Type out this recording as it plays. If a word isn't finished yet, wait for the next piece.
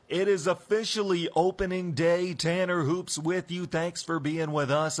It is officially opening day. Tanner Hoops with you. Thanks for being with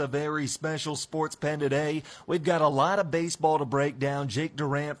us. A very special Sports Pen today. We've got a lot of baseball to break down. Jake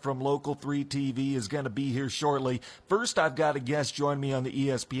Durant from Local 3 TV is going to be here shortly. First, I've got a guest join me on the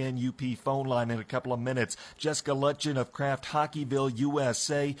ESPN UP phone line in a couple of minutes. Jessica Lutchen of Kraft Hockeyville,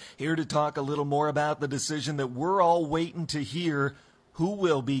 USA, here to talk a little more about the decision that we're all waiting to hear. Who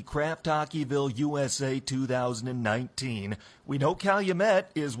will be Kraft Hockeyville USA 2019? We know Calumet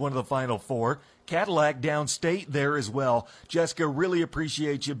is one of the Final Four. Cadillac downstate there as well. Jessica, really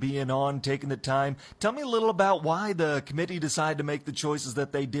appreciate you being on, taking the time. Tell me a little about why the committee decided to make the choices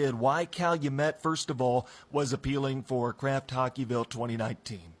that they did. Why Calumet, first of all, was appealing for Kraft Hockeyville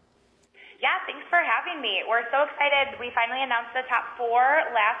 2019. Yeah, thanks for having me. We're so excited. We finally announced the top four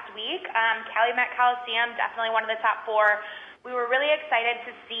last week. Calumet Coliseum, definitely one of the top four. We were really excited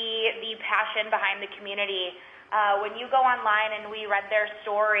to see the passion behind the community. When you go online and we read their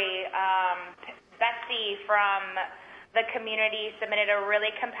story, Betsy from the community submitted a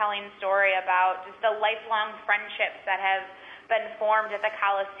really compelling story about just the lifelong friendships that have been formed at the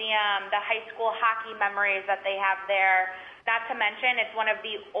Coliseum, the high school hockey memories that they have there. Not to mention, it's one of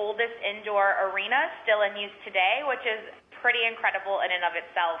the oldest indoor arenas still in use today, which is pretty incredible in and of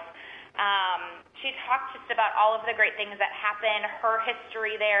itself. She talked just about all of the great things that happen, her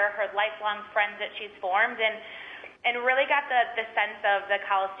history there, her lifelong friends that she's formed, and really got the sense of the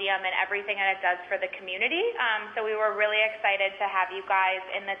Coliseum and everything that it does for the community. So we were really excited to have you guys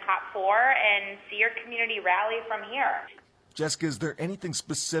in the top four and see your community rally from here. Jessica, is there anything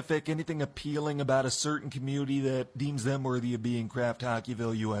specific, anything appealing about a certain community that deems them worthy of being Kraft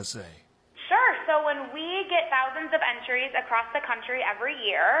Hockeyville USA? Sure. So when we get thousands of entries across the country every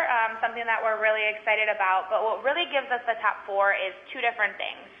year, something that we're really excited about, but what really gives us the top four is two different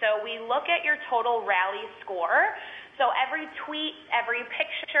things. So we look at your total rally score. So every tweet, every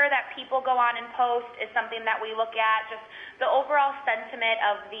picture that people go on and post is something that we look at, just the overall sentiment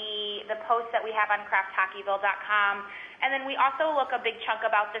of the posts that we have on crafthockeyville.com. And then we also look a big chunk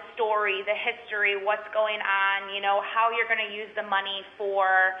about the story, the history, what's going on, how you're going to use the money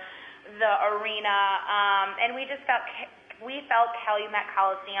for the arena, and we felt Calumet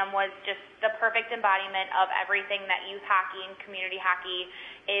Coliseum was just the perfect embodiment of everything that youth hockey and community hockey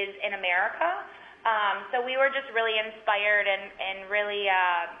is in America. So we were just really inspired and really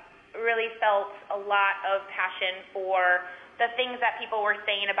felt a lot of passion for the things that people were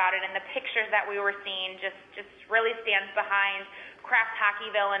saying about it, and the pictures that we were seeing just really stands behind Kraft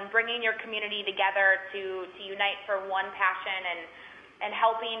Hockeyville and bringing your community together to unite for one passion and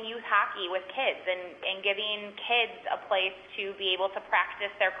helping youth hockey with kids and giving kids a place to be able to practice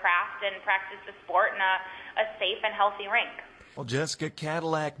their craft and practice the sport in a safe and healthy rink. Well, Jessica,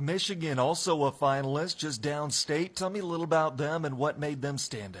 Cadillac, Michigan, also a finalist, just downstate. Tell me a little about them and what made them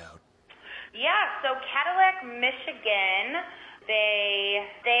stand out. Yeah, so Cadillac, Michigan, the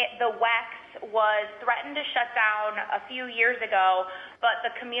WEX was threatened to shut down a few years ago, but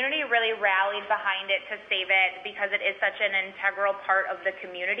the community really rallied behind it to save it because it is such an integral part of the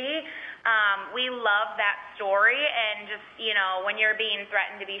community. We love that story, and just, when you're being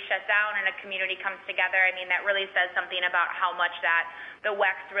threatened to be shut down and a community comes together, I mean, that really says something about how much that the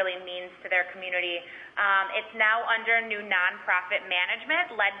WEX really means to their community. It's now under new nonprofit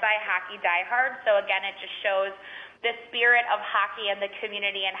management led by Hockey Diehard, so again, it just shows the spirit of hockey and the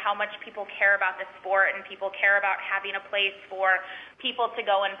community and how much people care about the sport and people care about having a place for people to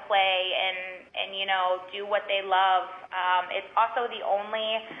go and play and do what they love. It's also the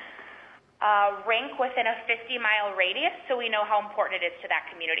only rink within a 50-mile radius, so we know how important it is to that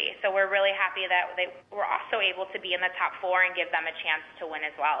community. So we're really happy that they were also able to be in the top four and give them a chance to win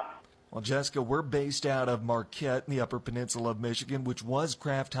as well. Well, Jessica, we're based out of Marquette in the Upper Peninsula of Michigan, which was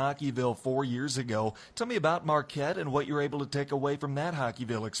Kraft Hockeyville 4 years ago. Tell me about Marquette and what you're able to take away from that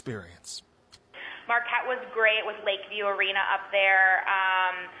Hockeyville experience. Marquette was great with Lakeview Arena up there.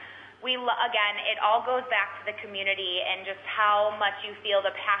 Again, it all goes back to the community and just how much you feel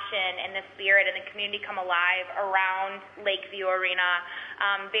the passion and the spirit and the community come alive around Lakeview Arena.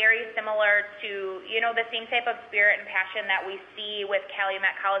 Very similar to, the same type of spirit and passion that we see with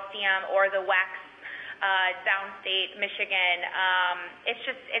Calumet Coliseum or the WEX downstate Michigan.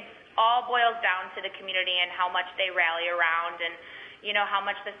 It all boils down to the community and how much they rally around and, how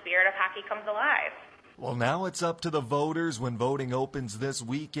much the spirit of hockey comes alive. Well, now it's up to the voters. When voting opens this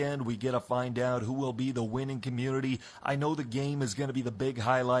weekend, we get to find out who will be the winning community. I know the game is going to be the big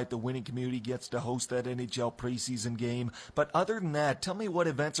highlight. The winning community gets to host that NHL preseason game. But other than that, tell me what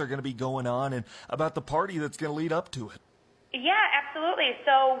events are going to be going on and about the party that's going to lead up to it. Yeah, absolutely.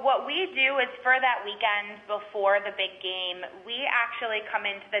 So what we do is for that weekend before the big game, we actually come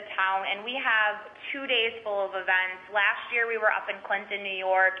into the town and we have 2 days full of events. Last year we were up in Clinton, New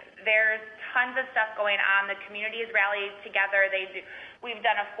York. There's tons of stuff going on. The community is rallied together. We've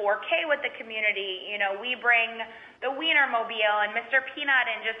done a 4K with the community. You know, we bring the Wienermobile and Mr. Peanut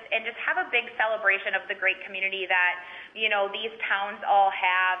and just have a big celebration of the great community that, you know, these towns all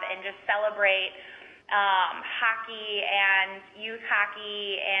have, and just celebrate hockey and youth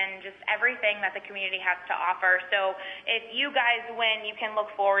hockey and just everything that the community has to offer. So if you guys win, you can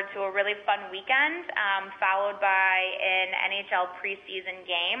look forward to a really fun weekend, followed by an NHL preseason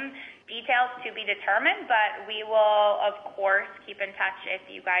game. Details to be determined, but we will, of course, keep in touch if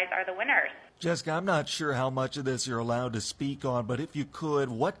you guys are the winners. Jessica, I'm not sure how much of this you're allowed to speak on, but if you could,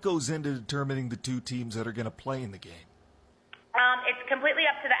 what goes into determining the two teams that are going to play in the game? It's completely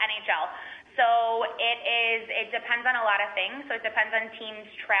up to the NHL. So it depends on a lot of things. So it depends on teams'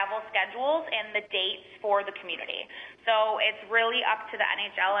 travel schedules and the dates for the community. So it's really up to the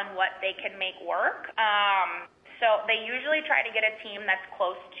NHL and what they can make work. So they usually try to get a team that's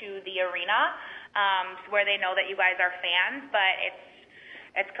close to the arena, where they know that you guys are fans, but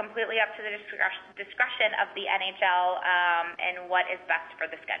it's completely up to the discretion of the NHL and what is best for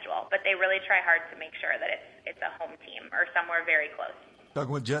the schedule. But they really try hard to make sure that it's a home team or somewhere very close.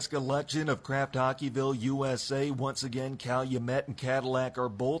 Talking with Jessica Lutchen of Kraft Hockeyville, USA. Once again, Calumet and Cadillac are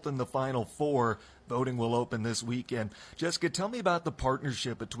both in the Final Four. Voting will open this weekend. Jessica, tell me about the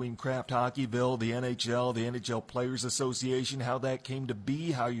partnership between Kraft Hockeyville, the NHL Players Association, how that came to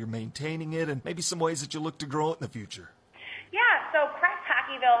be, how you're maintaining it, and maybe some ways that you look to grow it in the future. Yeah, so Kraft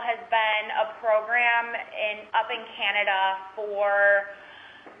Hockeyville has been a program up in Canada for,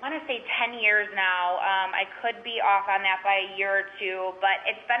 I want to say 10 years now. I could be off on that by a year or two, but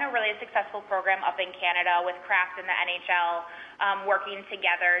it's been a really successful program up in Canada with Kraft and the NHL working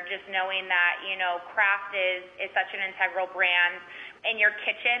together, just knowing that, you know, Kraft is such an integral brand in your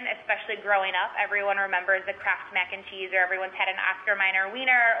kitchen, especially growing up. Everyone remembers the Kraft mac and cheese, or everyone's had an Oscar Mayer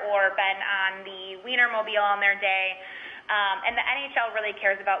wiener or been on the Wienermobile on their day. And the NHL really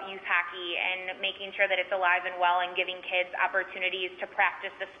cares about youth hockey and making sure that it's alive and well and giving kids opportunities to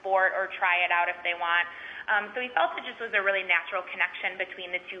practice the sport or try it out if they want. So we felt it just was a really natural connection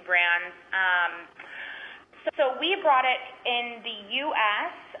between the two brands. So we brought it in the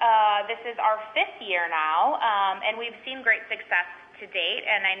U.S. This is our 5th year now, and we've seen great success to date,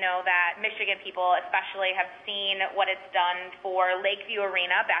 and I know that Michigan people especially have seen what it's done for Lakeview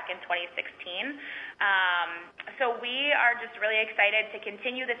Arena back in 2016. So we are just really excited to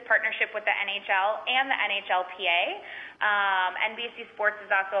continue this partnership with the NHL and the NHLPA. NBC Sports is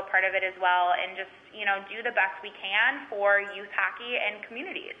also a part of it as well, and just, you know, do the best we can for youth hockey and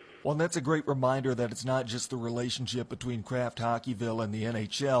communities. Well, and that's a great reminder that it's not just the relationship between Kraft Hockeyville and the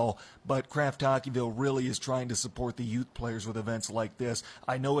NHL, but Kraft Hockeyville really is trying to support the youth players with events like this.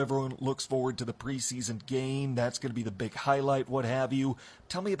 I know everyone looks forward to the preseason game. That's going to be the big highlight, what have you.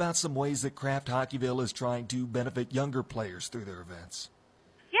 Tell me about some ways that Kraft Hockeyville is trying to benefit younger players through their events.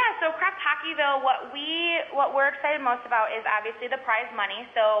 Yeah, so Kraft Hockeyville, what we're excited most about is obviously the prize money.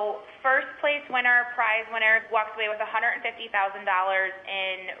 So first place prize winner walks away with $150,000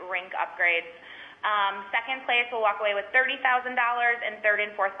 in rink upgrades. Second place will walk away with $30,000, and third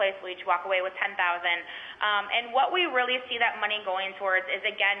and fourth place will each walk away with $10,000. And what we really see that money going towards is,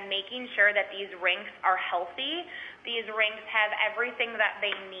 again, making sure that these rinks are healthy. These rinks have everything that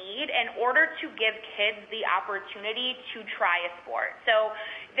they need in order to give kids the opportunity to try a sport. So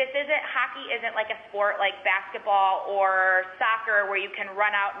hockey isn't like a sport like basketball or soccer where you can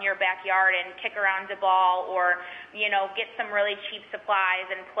run out in your backyard and kick around the ball or, you know, get some really cheap supplies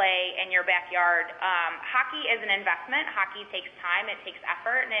and play in your backyard. Hockey is an investment. Hockey takes time, it takes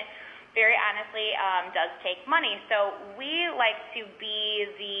effort, and it very honestly does take money. So we like to be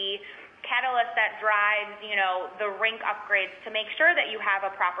the catalyst that drives, you know, the rink upgrades to make sure that you have a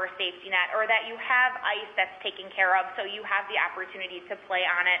proper safety net or that you have ice that's taken care of so you have the opportunity to play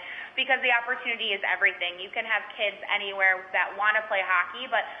on it, because the opportunity is everything. You can have kids anywhere that want to play hockey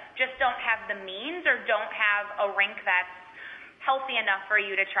but just don't have the means or don't have a rink that's healthy enough for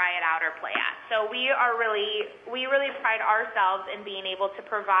you to try it out or play at. So we really pride ourselves in being able to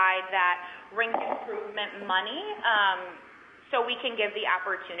provide that rink improvement money so we can give the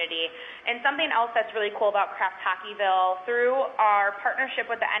opportunity. And something else that's really cool about Kraft Hockeyville, through our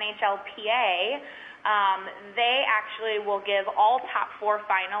partnership with the NHLPA, they actually will give all top 4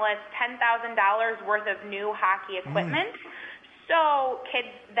 finalists $10,000 worth of new hockey equipment. So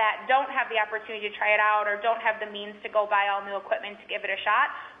kids that don't have the opportunity to try it out or don't have the means to go buy all new equipment to give it a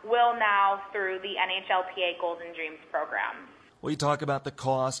shot will now through the NHLPA Golden Dreams program. We talk about the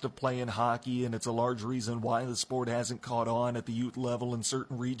cost of playing hockey, and it's a large reason why the sport hasn't caught on at the youth level in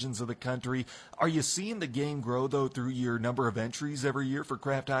certain regions of the country. Are you seeing the game grow, though, through your number of entries every year for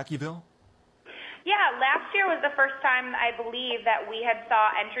Craft Hockeyville? Yeah, last year was the first time I believe that we had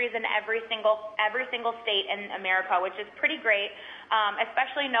saw entries in every single state in America, which is pretty great,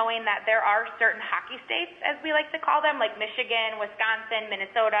 especially knowing that there are certain hockey states, as we like to call them, like Michigan, Wisconsin,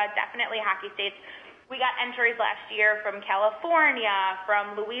 Minnesota, definitely hockey states. We got entries last year from California,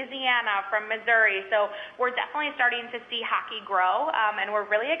 from Louisiana, from Missouri, so we're definitely starting to see hockey grow, and we're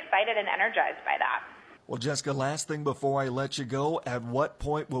really excited and energized by that. Well, Jessica, last thing before I let you go, at what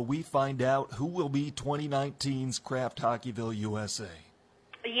point will we find out who will be 2019's Craft Hockeyville USA?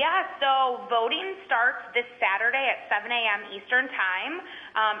 Yeah, so voting starts this Saturday at 7 a.m. Eastern Time,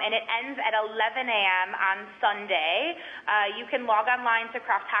 and it ends at 11 a.m. on Sunday. You can log online to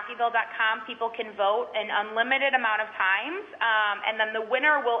crafthockeyville.com. People can vote an unlimited amount of times, and then the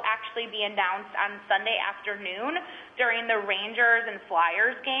winner will actually be announced on Sunday afternoon during the Rangers and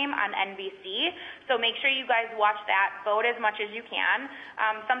Flyers game on NBC. So make sure you guys watch that. Vote as much as you can.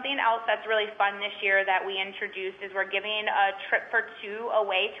 Something else that's really fun this year that we introduced is we're giving a trip for two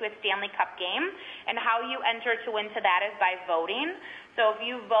away to a Stanley Cup game, and how you enter to win to that is by voting. So if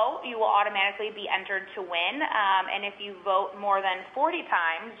you vote, you will automatically be entered to win, and if you vote more than 40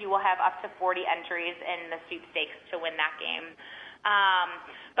 times, you will have up to 40 entries in the sweepstakes to win that game.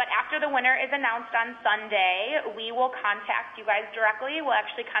 But after the winner is announced on Sunday, we will contact you guys directly. We'll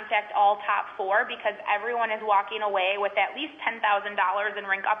actually contact all top four because everyone is walking away with at least $10,000 in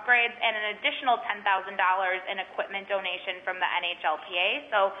rink upgrades and an additional $10,000 in equipment donation from the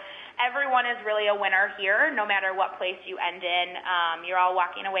NHLPA. So everyone is really a winner here, no matter what place you end in. You're all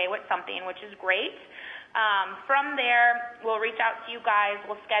walking away with something, which is great. From there, we'll reach out to you guys.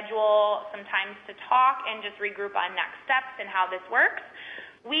 We'll schedule some times to talk and just regroup on next steps and how this works.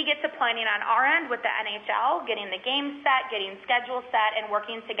 We get to planning on our end with the NHL, getting the game set, getting schedule set, and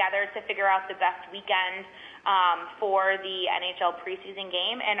working together to figure out the best weekend for the NHL preseason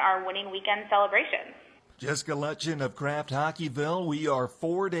game and our winning weekend celebrations. Jessica Lutchen of Craft Hockeyville, we are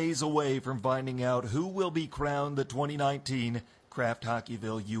 4 days away from finding out who will be crowned the 2019 Craft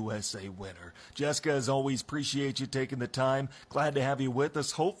Hockeyville USA winner. Jessica, as always, appreciate you taking the time. Glad to have you with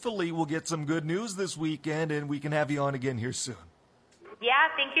us. Hopefully we'll get some good news this weekend and we can have you on again here soon. Yeah,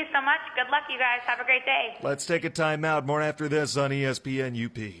 thank you so much. Good luck, you guys. Have a great day. Let's take a time out. More after this on ESPN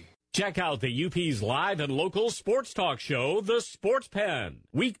UP. Check out the UP's live and local sports talk show, The Sports Pen.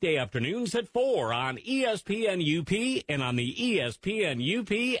 Weekday afternoons at 4 on ESPN UP and on the ESPN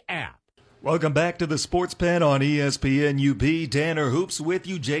UP app. Welcome back to the Sports Pen on ESPN UP. Tanner Hoops with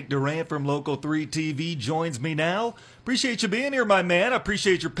you. Jake Durant from Local 3 TV joins me now. Appreciate you being here, my man. I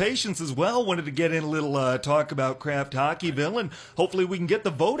appreciate your patience as well. Wanted to get in a little talk about Craft Hockeyville, and hopefully we can get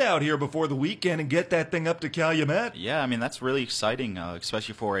the vote out here before the weekend and get that thing up to Calumet. Yeah, I mean, that's really exciting,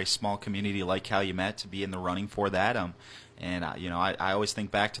 especially for a small community like Calumet to be in the running for that. And, I always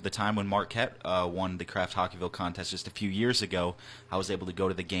think back to the time when Marquette won the Craft Hockeyville contest just a few years ago. I was able to go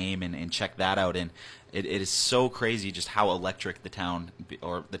to the game and check that out. And it is so crazy just how electric the town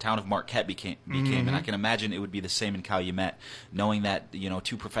of Marquette became. Mm-hmm. And I can imagine it would be the same in Calumet, knowing that,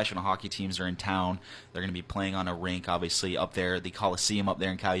 two professional hockey teams are in town. They're going to be playing on a rink, obviously, up there, the Coliseum up there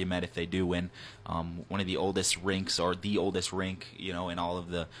in Calumet if they do win. One of the oldest rinks, or the oldest rink, in all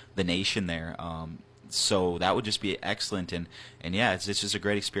of the nation there. So that would just be excellent, and yeah, it's just a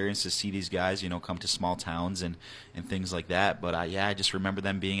great experience to see these guys, come to small towns and things like that. But I just remember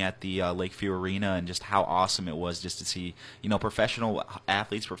them being at the Lakeview Arena and just how awesome it was just to see, professional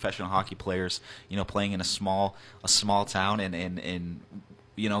athletes, professional hockey players, playing in a small town and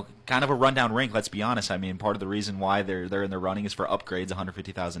kind of a rundown rink. Let's be honest. I mean, part of the reason why they're in the running is for upgrades,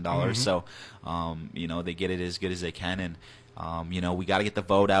 $150,000. Mm-hmm. So, they get it as good as they can, and. We got to get the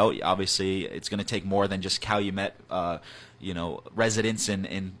vote out. Obviously, it's going to take more than just Calumet, residents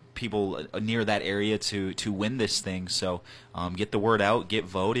and people near that area to win this thing. So get the word out, get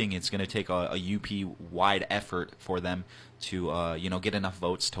voting. It's going to take a UP-wide effort for them to, get enough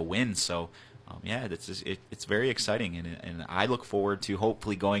votes to win. So, it's very exciting, and I look forward to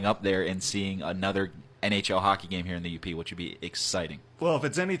hopefully going up there and seeing another NHL hockey game here in the UP, which would be exciting. Well, if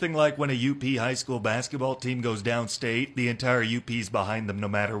it's anything like when a UP high school basketball team goes downstate, the entire UP's behind them no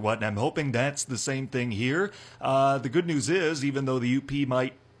matter what, and I'm hoping that's the same thing here. The good news is, even though the UP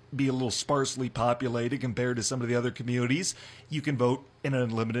might be a little sparsely populated compared to some of the other communities, you can vote in an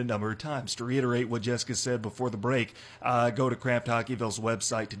unlimited number of times. To reiterate what Jessica said before the break, go to Craft Hockeyville's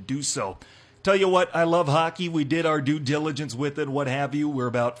website to do so. Tell you what, I love hockey. We did our due diligence with it, what have you. We're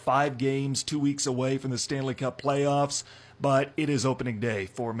about 5 games, 2 weeks away from the Stanley Cup playoffs, but it is opening day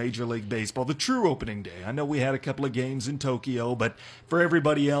for Major League Baseball, the true opening day. I know we had a couple of games in Tokyo, but for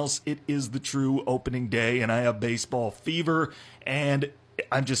everybody else, it is the true opening day, and I have baseball fever, and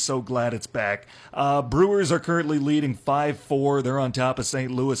I'm just so glad it's back. Brewers are currently leading 5-4. They're on top of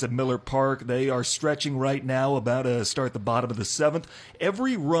St. Louis at Miller Park. They are stretching right now, about to start the bottom of the 7th.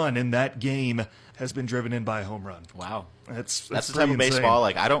 Every run in that game has been driven in by a home run. Wow. That's the type of baseball,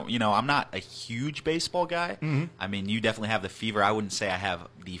 like, I don't, I'm not a huge baseball guy. Mm-hmm. I mean, you definitely have the fever. I wouldn't say I have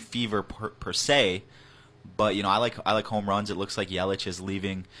the fever per se, but, I like home runs. It looks like Yelich is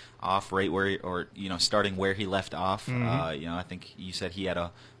leaving off right where, starting where he left off. Mm-hmm. I think you said he had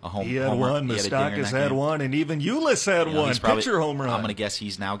a home. He had home one. Moustakas had one, and even Ulis had one. Pitcher home run. I'm going to guess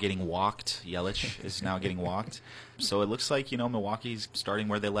he's now getting walked. Yelich is now getting walked. So it looks like, Milwaukee's starting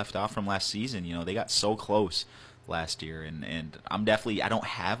where they left off from last season. They got so close last year, and I'm definitely, I don't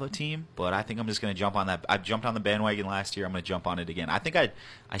have a team, but I think I'm just going to jump on that. I jumped on the bandwagon last year. I'm going to jump on it again. I think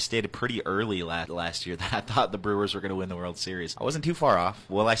I stated pretty early last year that I thought the Brewers were going to win the World Series. I wasn't too far off.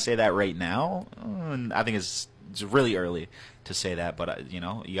 Will I say that right now? I think it's really early to say that, but you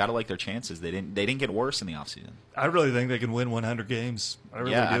got to like their chances. They didn't get worse in the offseason. I really think they can win 100 games. I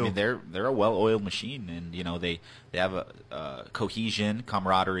really do. I mean they're a well-oiled machine, and they have a cohesion,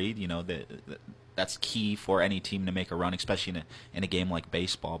 camaraderie. That's key for any team to make a run, especially in a game like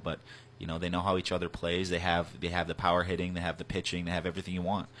baseball. But they know how each other plays. They have the power hitting, they have the pitching, they have everything you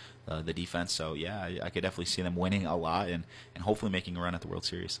want. The defense. So yeah, I could definitely see them winning a lot and hopefully making a run at the World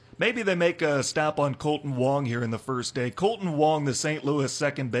Series. Maybe they make a stop on Colton Wong here in the first day. Colton Wong, the St. Louis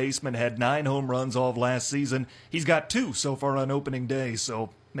second baseman, had 9 home runs all of last season. He's got 2 so far on opening day. So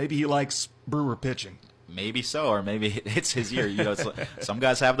maybe he likes Brewer pitching. Maybe so, or maybe it's his year. Some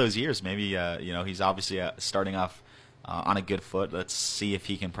guys have those years. Maybe he's obviously starting off on a good foot. Let's see if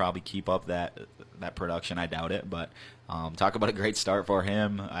he can probably keep up that production. I doubt it, but talk about a great start for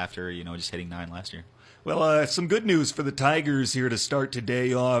him after just hitting 9 last year. Well, some good news for the Tigers here to start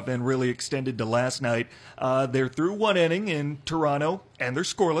today off and really extended to last night. They're through 1 inning in Toronto, and they're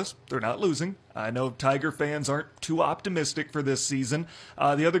scoreless. They're not losing. I know Tiger fans aren't too optimistic for this season.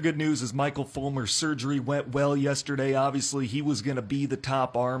 The other good news is Michael Fulmer's surgery went well yesterday. Obviously, he was going to be the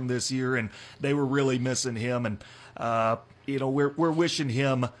top arm this year, and they were really missing him. And we're wishing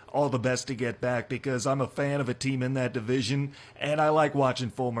him all the best to get back because I'm a fan of a team in that division, and I like watching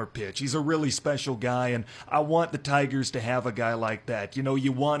Fulmer pitch. He's a really special guy, and I want the Tigers to have a guy like that.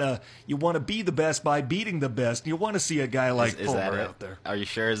 You wanna be the best by beating the best. You want to see a guy like Fulmer out there. Are you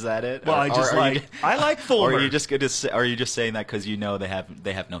sure? Is that it? Well, I like Fulmer. Or are you just saying that because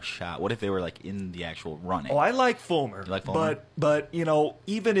they have no shot? What if they were like in the actual running? Oh, I like Fulmer. You like Fulmer? But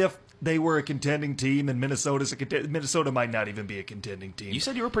even if they were a contending team, and Minnesota might not even be a contending team. You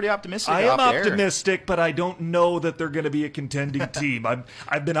said you were pretty optimistic. I am optimistic, but I don't know that they're going to be a contending team.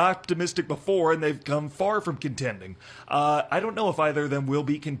 I've been optimistic before, and they've come far from contending. I don't know if either of them will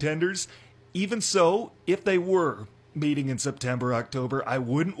be contenders. Even so, if they were meeting in September, October, I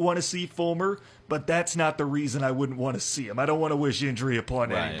wouldn't want to see Fulmer, but that's not the reason I wouldn't want to see him. I don't want to wish injury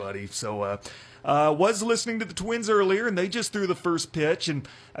upon anybody. So, was listening to the Twins earlier, and they just threw the first pitch, and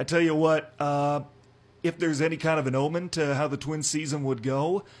I tell you what, if there's any kind of an omen to how the Twins season would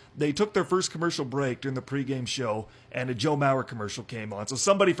go, they took their first commercial break during the pregame show, and a Joe Mauer commercial came on. So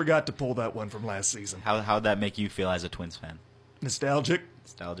somebody forgot to pull that one from last season. How'd that make you feel as a Twins fan? Nostalgic.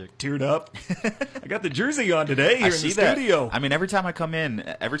 Teared up. I got the jersey on today here in the studio. I mean, every time I come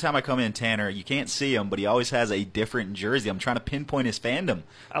in, Tanner, you can't see him, but he always has a different jersey. I'm trying to pinpoint his fandom.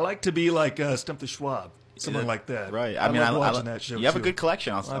 I like to be like Stump the Schwab, someone like that. Right. I love watching that show. You have too. a good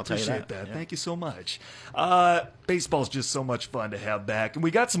collection. I'll tell you that. I appreciate that. Yeah. Thank you so much. Baseball's just so much fun to have back, and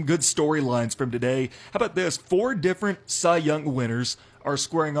we got some good storylines from today. How about this? 4 different Cy Young winners are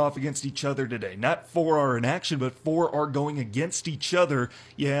squaring off against each other today. Not 4 are in action, but 4 are going against each other.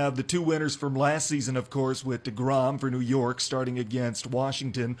 You have the 2 winners from last season, of course, with DeGrom for New York starting against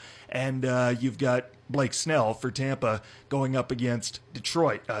Washington, and you've got Blake Snell for Tampa going up against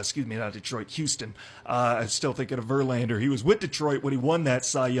Detroit. Houston. I'm still thinking of Verlander. He was with Detroit when he won that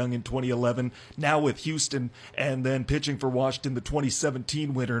Cy Young in 2011, now with Houston, and then pitching for Washington, the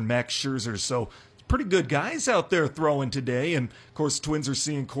 2017 winner, Max Scherzer. So pretty good guys out there throwing today. And, of course, Twins are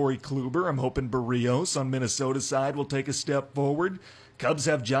seeing Corey Kluber. I'm hoping Barrios on Minnesota's side will take a step forward. Cubs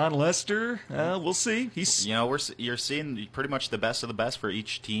have John Lester. We'll see. You're seeing pretty much the best of the best for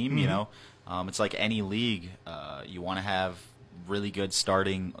each team. It's like any league. You want to have really good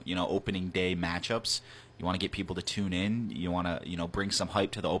starting, opening day matchups. You want to get people to tune in. You want to, bring some hype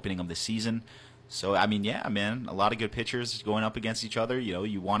to the opening of the season. So, I mean, yeah, man, a lot of good pitchers going up against each other.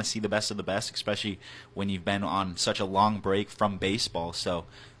 You want to see the best of the best, especially when you've been on such a long break from baseball. So,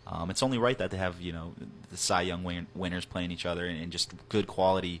 it's only right that they have, the Cy Young winners playing each other and just good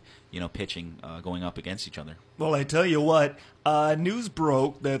quality, pitching going up against each other. Well, I tell you what, news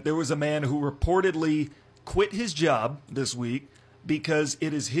broke that there was a man who reportedly quit his job this week because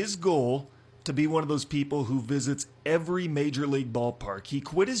it is his goal to be one of those people who visits every major league ballpark. He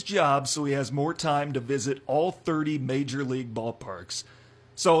quit his job so he has more time to visit all 30 major league ballparks.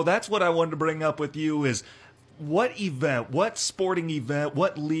 So that's what I wanted to bring up with you is what sporting event,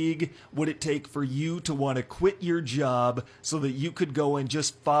 what league would it take for you to want to quit your job so that you could go and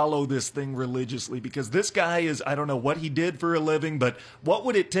just follow this thing religiously? Because this guy is, I don't know what he did for a living, but what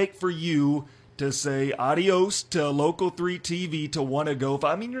would it take for you to say adios to Local 3 TV to want to go?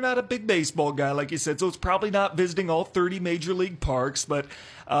 I mean, you're not a big baseball guy, like you said, so it's probably not visiting all 30 major league parks, but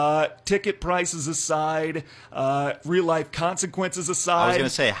ticket prices aside, real-life consequences aside. I was going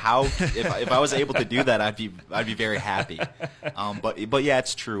to say, if I was able to do that, I'd be very happy. But yeah,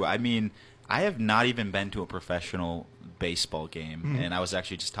 it's true. I mean, I have not even been to a professional baseball game, and I was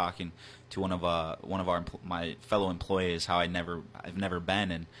actually just talking to one of my fellow employees how I've never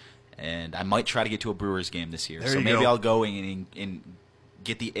been, and I might try to get to a Brewers game this year. So maybe I'll go and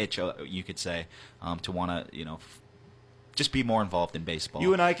get the itch, you could say, to want to, just be more involved in baseball.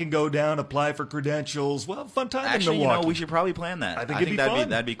 You and I can go down, apply for credentials. Well, fun time Actually, in Milwaukee. we should probably plan that. I think it'd be fun.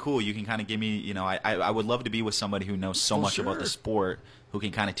 That'd be cool. You can kind of give me, I would love to be with somebody who knows so much about the sport, who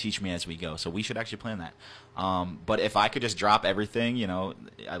can kind of teach me as we go. So we should actually plan that. But if I could just drop everything,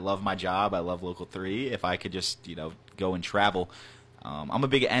 I love my job. I love Local 3. If I could just, go and travel. I'm a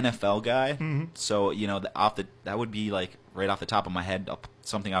big NFL guy, so that would be like right off the top of my head.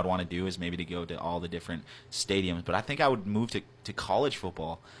 Something I'd want to do is maybe to go to all the different stadiums. But I think I would move to college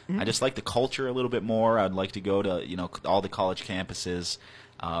football. I just like the culture a little bit more. I'd like to go to all the college campuses.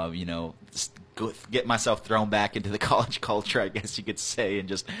 Just get myself thrown back into the college culture, I guess you could say, and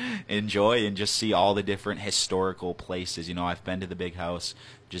just enjoy and just see all the different historical places. I've been to the Big House,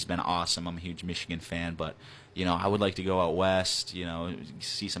 just been awesome. I'm a huge Michigan fan, but I would like to go out west,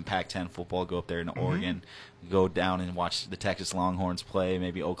 see some Pac-10 football, go up there in Oregon, go down and watch the Texas Longhorns play,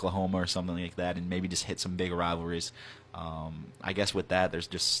 maybe Oklahoma or something like that, and maybe just hit some big rivalries. I guess with that, there's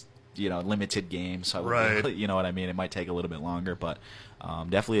just, limited games. So right. You know what I mean? It might take a little bit longer, but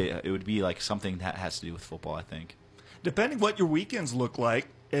definitely it would be like something that has to do with football, I think. Depending what your weekends look like,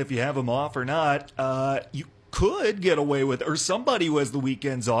 if you have them off or not, you could get away with, or somebody who has the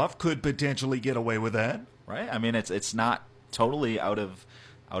weekends off could potentially get away with that. Right. I mean, it's not totally out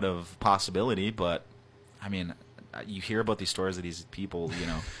of possibility, but I mean, you hear about these stories of these people,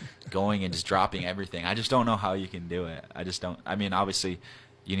 going and just dropping everything. I just don't know how you can do it. I just don't. I mean, obviously,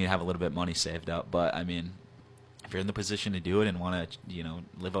 you need to have a little bit of money saved up, but I mean, if you're in the position to do it and want to,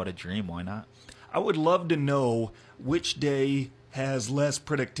 live out a dream, why not? I would love to know which day has less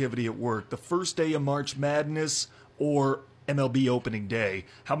productivity at work, the first day of March Madness or MLB opening day.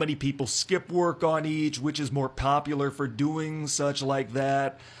 How many people skip work on each? Which is more popular for doing such like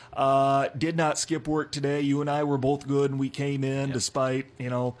that? Did not skip work today. You and I were both good, and we came in despite,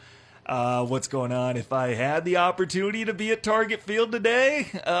 what's going on. If I had the opportunity to be at Target Field today,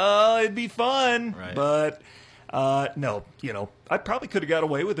 it'd be fun. Right. But no, I probably could have got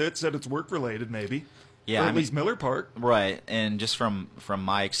away with it, said it's work-related maybe. Yeah, or at least Miller Park. Right, and just from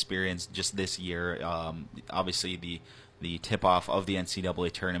my experience just this year, obviously the tip-off of the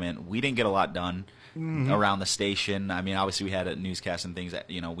NCAA tournament, we didn't get a lot done around the station. I mean, obviously we had a newscast and things that,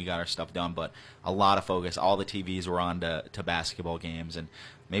 we got our stuff done, but a lot of focus. All the TVs were on to basketball games, and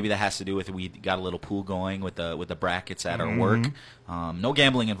maybe that has to do with we got a little pool going with the brackets at our work. No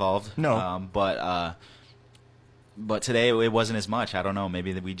gambling involved. No. But today it wasn't as much. I don't know.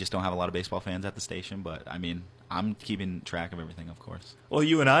 Maybe we just don't have a lot of baseball fans at the station, but I mean, I'm keeping track of everything, of course. Well,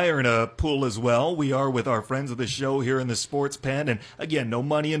 you and I are in a pool as well. We are with our friends of the show here in the Sports Pen. And again, no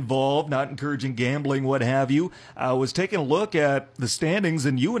money involved, not encouraging gambling, what have you. I was taking a look at the standings,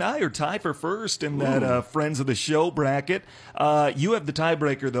 and you and I are tied for first in that friends of the show bracket. You have the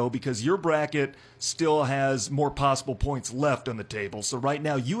tiebreaker, though, because your bracket still has more possible points left on the table. So right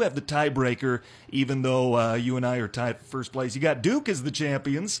now you have the tiebreaker, even though you and I are tied for first place. You got Duke as the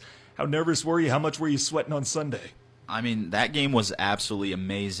champions. How nervous were you? How much were you sweating on Sunday? I mean, that game was absolutely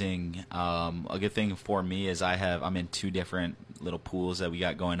amazing. A good thing for me is I'm in two different little pools that we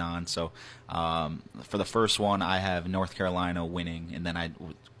got going on. So for the first one, I have North Carolina winning, and then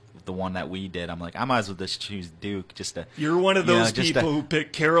the one that we did, I'm like, I might as well just choose Duke. You're one of those people who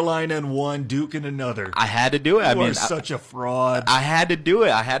picked Carolina in one, Duke in another. I had to do it. You are such a fraud. I had to do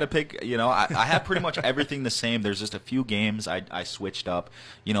it. I had to pick. I have pretty much everything the same. There's just a few games I switched up.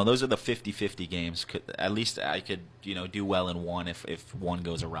 Those are the 50-50 games. At least I could do well in one if one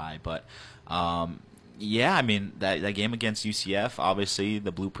goes awry. But yeah, I mean that game against UCF, obviously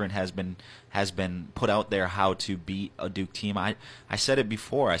the blueprint has been put out there how to beat a Duke team. I said it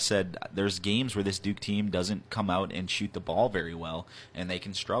before. I said there's games where this Duke team doesn't come out and shoot the ball very well, and they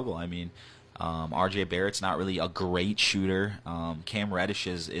can struggle. I mean, RJ Barrett's not really a great shooter. Cam Reddish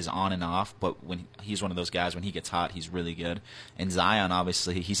is on and off, but when he's one of those guys, when he gets hot, he's really good. And Zion,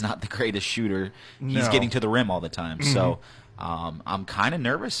 obviously, he's not the greatest shooter. He's getting to the rim all the time. Mm-hmm. So I'm kind of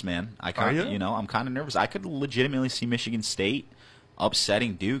nervous, man. I'm kind of nervous. I could legitimately see Michigan State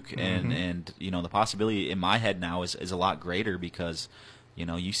upsetting Duke, mm-hmm. and the possibility in my head now is a lot greater because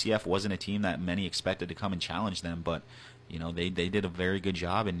UCF wasn't a team that many expected to come and challenge them, but they did a very good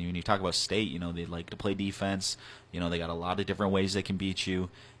job. And when you talk about State, they like to play defense. They got a lot of different ways they can beat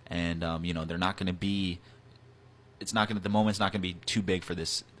you, and they're not going to be. The moment's not going to be too big for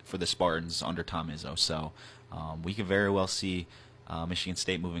the Spartans under Tom Izzo. So we could very well see Michigan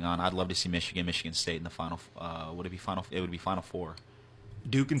State moving on. I'd love to see Michigan State in the final. Would it be final? It would be Final Four.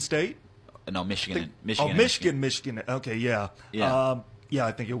 Duke and State? No, Michigan. Michigan. Okay, yeah. Yeah,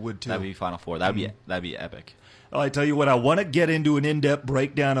 I think it would too. That'd be Final Four. That'd be epic. I tell you what, I want to get into an in-depth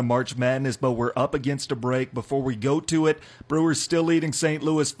breakdown of March Madness, but we're up against a break. Before we go to it, Brewers still leading St.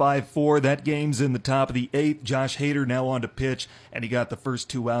 Louis 5-4. That game's in the top of the 8th. Josh Hader now on to pitch, and he got the first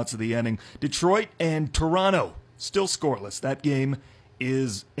 2 outs of the inning. Detroit and Toronto still scoreless. That game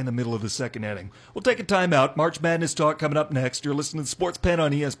is in the middle of the second inning. We'll take a timeout. March Madness talk coming up next. You're listening to Sports Pen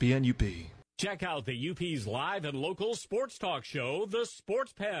on ESPN UP. Check out the UP's live and local sports talk show, The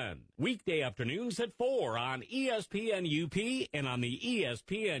Sports Pen. Weekday afternoons at 4 on ESPN UP and on the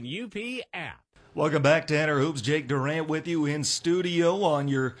ESPN UP app. Welcome back, Tanner Hoops. Jake Durant with you in studio on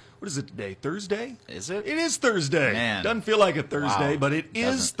your, what is it today, Thursday? Is it? It is Thursday. Man. Doesn't feel like a Thursday, but it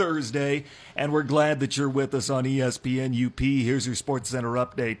is Thursday, and we're glad that you're with us on ESPN UP. Here's your Sports Center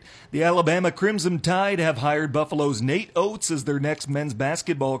update. The Alabama Crimson Tide have hired Buffalo's Nate Oates as their next men's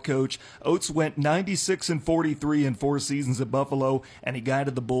basketball coach. Oates went 96-43 in 4 seasons at Buffalo, and he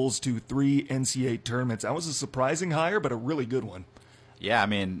guided the Bulls to 3 NCAA tournaments. That was a surprising hire, but a really good one. Yeah, I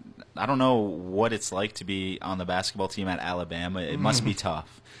mean, I don't know what it's like to be on the basketball team at Alabama. It must be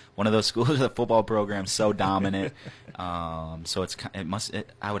tough. One of those schools with a football program so dominant. So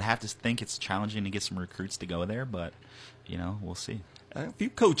I would have to think it's challenging to get some recruits to go there, but we'll see. A few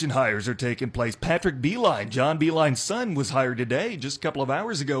coaching hires are taking place. Patrick Beilein, John Beilein's son, was hired today, just a couple of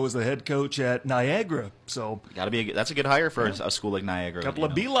hours ago, as the head coach at Niagara. So that's a good hire for a school like Niagara. A couple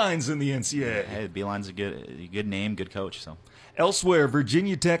of Beileins in the NCAA. Hey, Beilein's a good name, good coach. So. Elsewhere,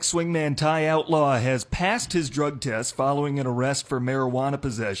 Virginia Tech swingman Ty Outlaw has passed his drug test following an arrest for marijuana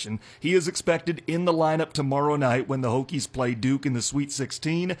possession. He is expected in the lineup tomorrow night when the Hokies play Duke in the Sweet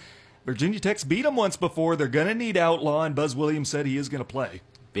 16. Virginia Tech's beat them once before. They're going to need Outlaw, and Buzz Williams said he is going to play.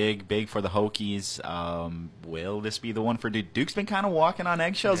 Big for the Hokies. Will this be the one for Duke? Duke's been kind of walking on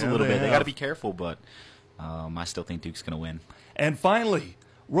eggshells a little bit. They got to be careful, but I still think Duke's going to win. And finally,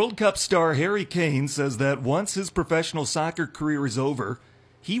 World Cup star Harry Kane says that once his professional soccer career is over,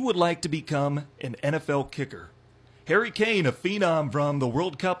 he would like to become an NFL kicker. Harry Kane, a phenom from the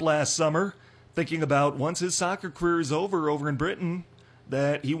World Cup last summer, thinking about once his soccer career is over in Britain,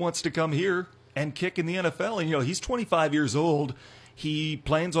 that he wants to come here and kick in the NFL. And, he's 25 years old. He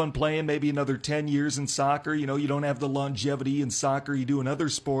plans on playing maybe another 10 years in soccer. You don't have the longevity in soccer you do in other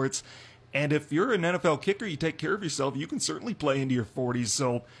sports. And if you're an NFL kicker, you take care of yourself, you can certainly play into your 40s.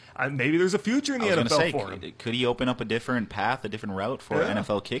 So maybe there's a future in the NFL for him. Could he open up a different path, a different route for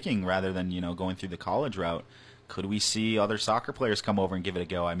NFL kicking rather than, going through the college route? Could we see other soccer players come over and give it a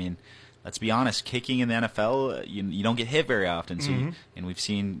go? I mean, let's be honest, kicking in the NFL, you don't get hit very often. So and we've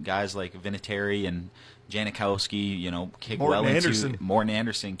seen guys like Vinatieri and Janikowski, kick Morton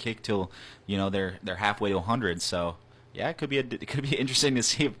Anderson kick till, they're halfway to 100. So yeah, it could be interesting to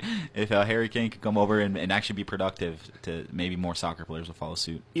see if Harry Kane could come over and actually be productive. To maybe more soccer players will follow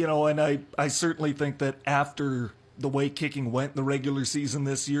suit. And I certainly think that after the way kicking went in the regular season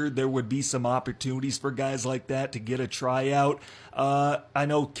this year, there would be some opportunities for guys like that to get a tryout. I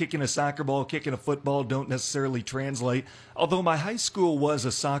know kicking a soccer ball, kicking a football don't necessarily translate. Although my high school was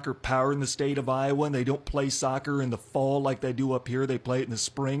a soccer power in the state of Iowa, and they don't play soccer in the fall like they do up here. They play it in the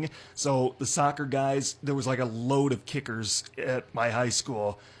spring. So the soccer guys, there was like a load of kickers at my high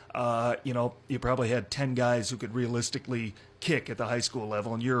school. You probably had 10 guys who could realistically kick at the high school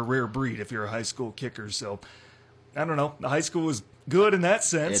level, and you're a rare breed if you're a high school kicker. So I don't know. The high school was good in that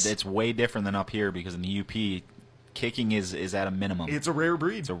sense. It's way different than up here because in the UP, kicking is at a minimum. It's a rare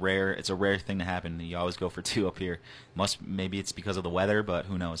breed. It's a rare thing to happen. You always go for 2 up here. Maybe it's because of the weather, but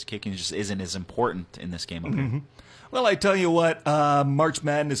who knows? Kicking just isn't as important in this game up here. Well, I tell you what, March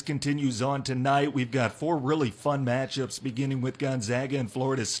Madness continues on tonight. We've got 4 really fun matchups, beginning with Gonzaga and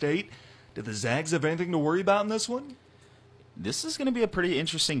Florida State. Do the Zags have anything to worry about in this one? This is going to be a pretty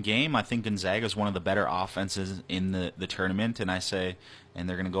interesting game. I think Gonzaga is one of the better offenses in the tournament, and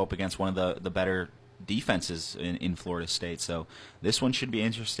they're going to go up against one of the better defenses in Florida State. So this one should be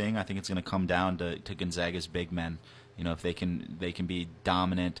interesting. I think it's going to come down to Gonzaga's big men. If they can be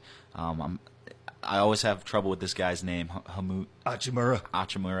dominant. I always have trouble with this guy's name,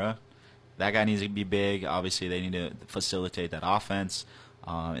 Achimura. That guy needs to be big. Obviously, they need to facilitate that offense.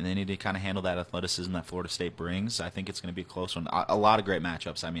 And they need to kind of handle that athleticism that Florida State brings. I think it's going to be a close one. A lot of great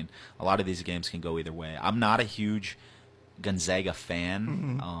matchups. I mean, a lot of these games can go either way. I'm not a huge Gonzaga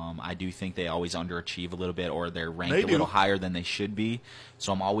fan. I do think they always underachieve a little bit, or they're ranked a little higher than they should be.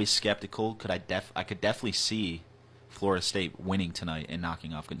 So I'm always skeptical. I could definitely see Florida State winning tonight and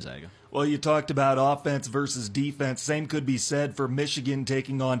knocking off Gonzaga. Well, you talked about offense versus defense. Same could be said for Michigan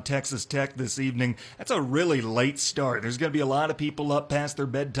taking on Texas Tech this evening. That's a really late start. There's going to be a lot of people up past their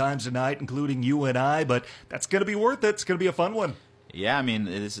bedtimes tonight, including you and I, but that's going to be worth it. It's going to be a fun one. Yeah, I mean,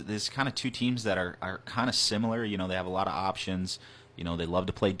 there's kind of 2 teams that are kind of similar. They have a lot of options. They love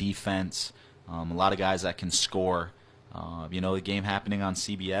to play defense. A lot of guys that can score. The game happening on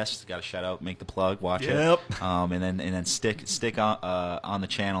CBS. Got to shout out, make the plug, watch it. And then stick on the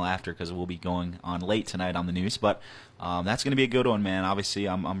channel after, because we'll be going on late tonight on the news. But that's going to be a good one, man. Obviously,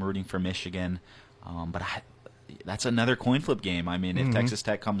 I'm rooting for Michigan, but that's another coin flip game. I mean, if Texas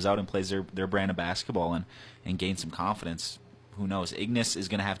Tech comes out and plays their brand of basketball and gains some confidence, who knows? Ignis is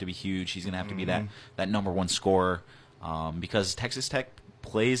going to have to be huge. He's going to have to be that number 1 scorer, because Texas Tech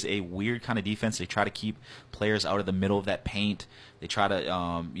plays a weird kind of defense. They try to keep players out of the middle of that paint. They try to,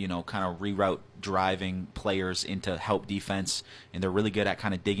 kind of reroute driving players into help defense, and they're really good at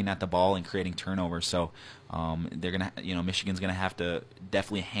kind of digging at the ball and creating turnovers. So they're gonna, Michigan's gonna have to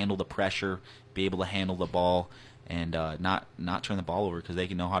definitely handle the pressure, be able to handle the ball, and not turn the ball over, because they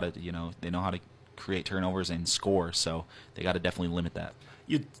know how to create turnovers and score. So they got to definitely limit that.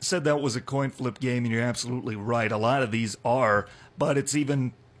 You said that was a coin flip game, and you're absolutely right. A lot of these are, but it's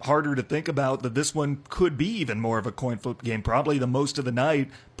even harder to think about that this one could be even more of a coin flip game, probably the most of the night.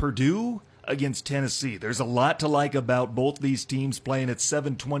 Purdue against Tennessee. There's a lot to like about both these teams playing at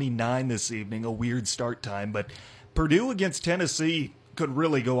 7:29 this evening, a weird start time, but Purdue against Tennessee could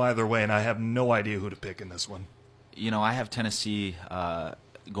really go either way, and I have no idea who to pick in this one. I have Tennessee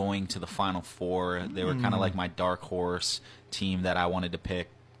going to the Final Four. They were kind of like my dark horse team that I wanted to pick,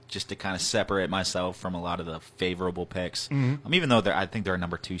 just to kind of separate myself from a lot of the favorable picks. Even though I think they're a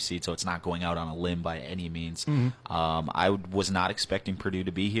number 2 seed, so it's not going out on a limb by any means. I was not expecting Purdue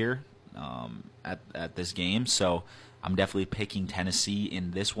to be here at this game, so I'm definitely picking Tennessee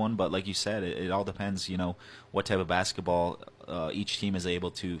in this one. But like you said, it all depends, what type of basketball each team is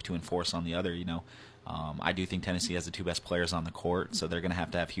able to enforce on the other. I do think Tennessee has the 2 best players on the court, so they're going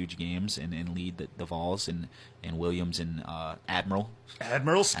to have huge games and lead the Vols and Williams and Admiral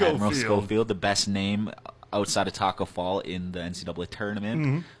Schofield, the best name outside of Taco Fall in the NCAA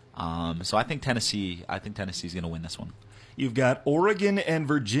tournament. So I think Tennessee's going to win this one. You've got Oregon and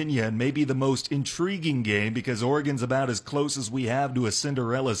Virginia, and maybe the most intriguing game, because Oregon's about as close as we have to a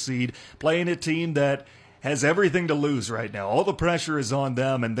Cinderella seed, playing a team that has everything to lose right now. All the pressure is on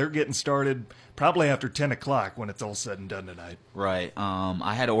them, and they're getting started probably after 10 o'clock when it's all said and done tonight. Right.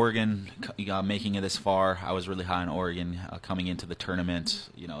 I had Oregon making it this far. I was really high on Oregon coming into the tournament.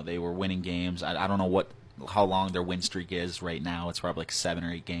 They were winning games. I don't know how long their win streak is right now. It's probably like 7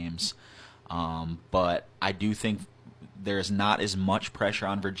 or 8 games. But I do think there's not as much pressure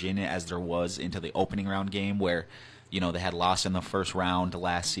on Virginia as there was into the opening round game, where they had lost in the first round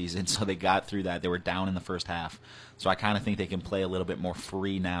last season, so they got through that. They were down in the first half. So I kind of think they can play a little bit more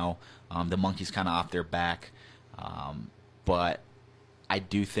free now. The monkey's kind of off their back. But I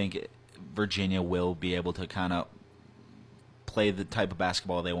do think Virginia will be able to kind of play the type of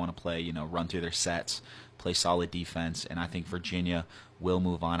basketball they want to play, run through their sets, play solid defense, and I think Virginia will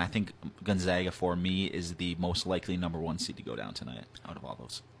move on. I think Gonzaga, for me, is the most likely number 1 seed to go down tonight out of all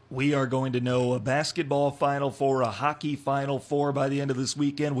those. We are going to know a basketball Final Four, a hockey Final Four by the end of this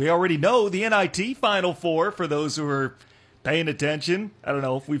weekend. We already know the NIT Final Four for those who are paying attention. I don't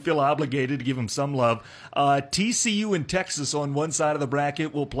know if we feel obligated to give them some love. TCU and Texas on one side of the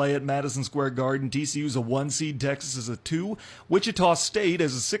bracket will play at Madison Square Garden. TCU's a 1 seed, Texas is a 2. Wichita State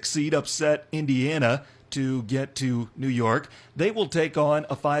as a 6 seed upset Indiana to get to New York. They will take on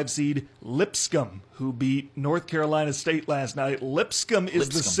a 5 seed Lipscomb, who beat North Carolina State last night. Lipscomb is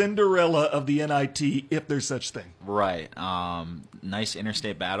the Cinderella of the NIT, if there's such thing. Right. Nice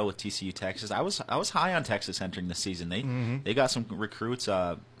interstate battle with TCU Texas. I was high on Texas entering the season. They got some recruits.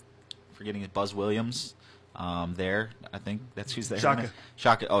 Forgetting Buzz Williams. There, I think that's who's there. Shaka.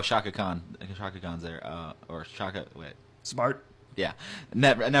 Shaka Khan. Shaka Khan's there. Or Shaka. Wait. Smart. Yeah,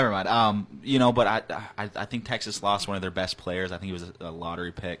 never mind. But I think Texas lost one of their best players. I think he was a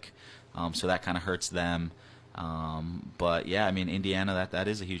lottery pick, so that kind of hurts them. But yeah, I mean Indiana, that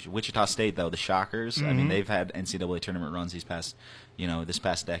is a huge. Wichita State though, the Shockers. I mean they've had NCAA tournament runs this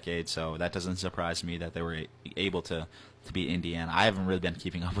past decade, so that doesn't surprise me that they were able to beat Indiana. I haven't really been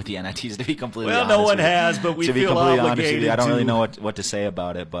keeping up with the NITs, to be completely honest. Well, no one has, but we feel obligated I don't really know what to say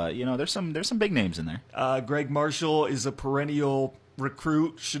about it, but there's some big names in there. Greg Marshall is a perennial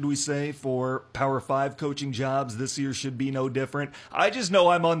recruit, should we say, for Power 5 coaching jobs. This year should be no different. I just know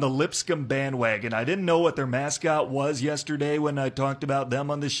I'm on the Lipscomb bandwagon. I didn't know what their mascot was yesterday when I talked about them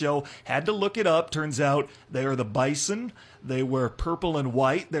on the show. Had to look it up. Turns out they are the Bison. They wear purple and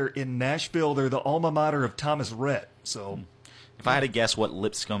white. They're in Nashville. They're the alma mater of Thomas Rhett. So, if I had to guess what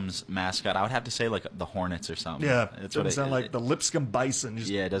Lipscomb's mascot, I would have to say like the Hornets or something. Yeah, it doesn't sound like the Lipscomb Bison.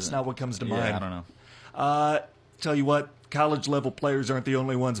 That's not what comes to mind. I don't know. Tell you what, college-level players aren't the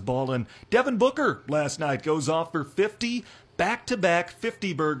only ones balling. Devin Booker last night goes off for 50, back-to-back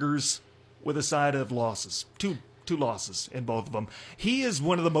 50 burgers with a side of losses. Two losses in both of them. He is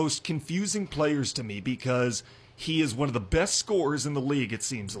one of the most confusing players to me because he is one of the best scorers in the league, it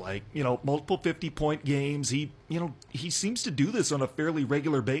seems like. Multiple 50-point games. He seems to do this on a fairly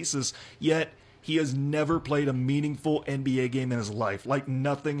regular basis, yet he has never played a meaningful NBA game in his life. Like,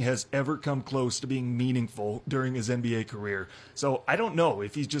 nothing has ever come close to being meaningful during his NBA career. So I don't know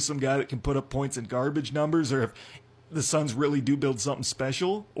if he's just some guy that can put up points in garbage numbers, or if the Suns really do build something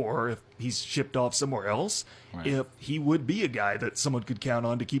special, or if he's shipped off somewhere else. Right. If he would be a guy that someone could count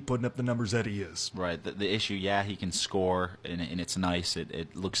on to keep putting up the numbers that he is. Right. The issue, he can score, and it's nice.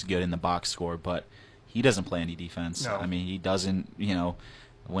 It looks good in the box score, but he doesn't play any defense. No. I mean, he doesn't,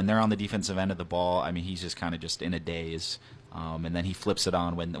 when they're on the defensive end of the ball, I mean, he's just kind of just in a daze, and then he flips it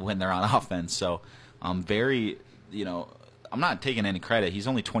on when they're on offense. So, I'm not taking any credit. He's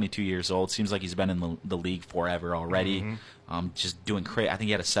only 22 years old. Seems like he's been in the league forever already. Just doing great. I think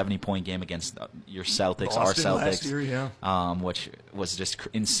he had a 70-point game against your Celtics, our Celtics, last year, yeah. Which was just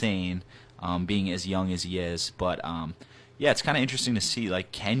insane, being as young as he is. But it's kind of interesting to see.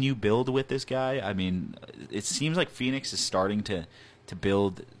 Like, can you build with this guy? I mean, it seems like Phoenix is starting to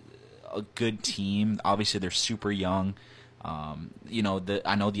build a good team. Obviously, they're super young. I know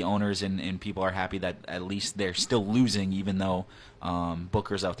the owners and people are happy that at least they're still losing, even though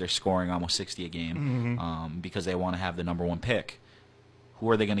Booker's out there scoring almost 60 a game, because they want to have the number 1 pick. Who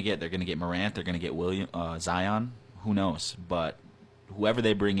are they going to get? They're going to get Morant. They're going to get Zion. Who knows? But whoever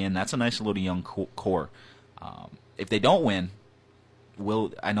they bring in, that's a nice little young core. If they don't win,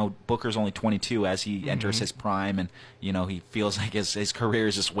 I know Booker's only 22 as he enters his prime, and he feels like his career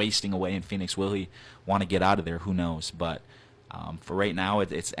is just wasting away in Phoenix. Will he want to get out of there? Who knows? But for right now,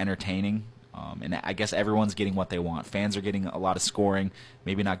 it's entertaining, and I guess everyone's getting what they want. Fans are getting a lot of scoring,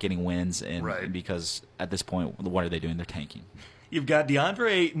 maybe not getting wins, and because at this point, what are they doing? They're tanking. You've got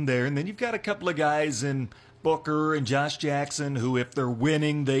DeAndre Ayton there, and then you've got a couple of guys in Booker and Josh Jackson who, if they're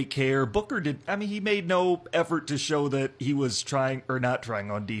winning, they care. Booker he made no effort to show that he was trying or not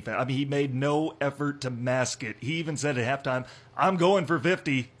trying on defense. I mean, he made no effort to mask it. He even said at halftime, I'm going for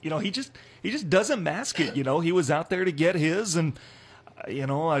 50. He just doesn't mask it. He was out there to get his, and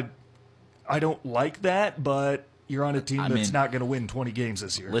I don't like that, but you're on a team that's not going to win 20 games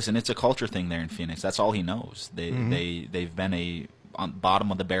this year. Listen, it's a culture thing there in Phoenix. That's all he knows. They've been on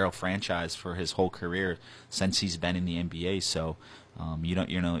bottom of the barrel franchise for his whole career since he's been in the NBA. So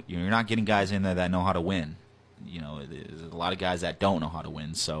you're not getting guys in there that know how to win. There's a lot of guys that don't know how to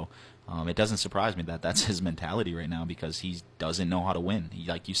win. So it doesn't surprise me that that's his mentality right now, because he doesn't know how to win.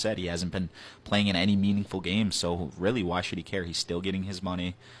 Like you said, he hasn't been playing in any meaningful games. So really, why should he care? He's still getting his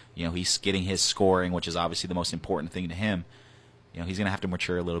money. He's getting his scoring, which is obviously the most important thing to him. he's going to have to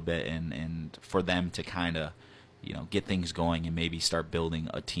mature a little bit, and for them to kind of get things going and maybe start building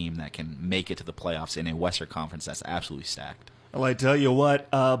a team that can make it to the playoffs in a Western Conference that's absolutely stacked. Well, I tell you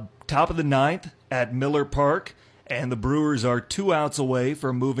what, top of the ninth at Miller Park, and the Brewers are 2 outs away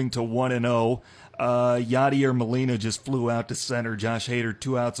from moving to 1-0. Yadier Molina just flew out to center. Josh Hader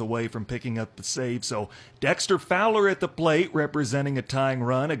 2 outs away from picking up the save. So Dexter Fowler at the plate representing a tying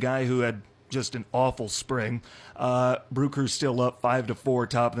run, a guy who had just an awful spring. Brewers still up 5-4,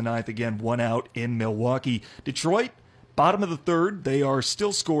 top of the ninth, again 1 out in Milwaukee. Detroit, bottom of the third, they are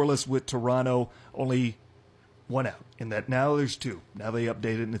still scoreless with Toronto, only 1 out. In that now there's 2. Now they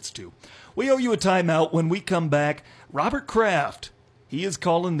update it and it's 2. We owe you a timeout. When we come back, Robert Kraft, he is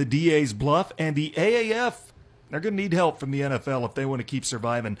calling the DA's bluff, and the AAF, they're going to need help from the NFL if they want to keep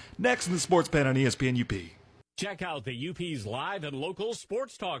surviving. Next in the Sports Pen on ESPN UP. Check out the UP's live and local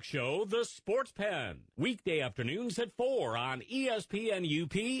sports talk show, The Sports Pen. Weekday afternoons at 4 on ESPN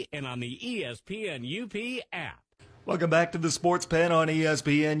UP and on the ESPN UP app. Welcome back to the Sports Pen on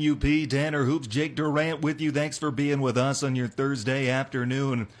ESPN UP. Tanner Hoops, Jake Durant with you. Thanks for being with us on your Thursday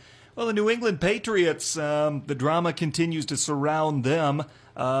afternoon. Well, the New England Patriots, the drama continues to surround them.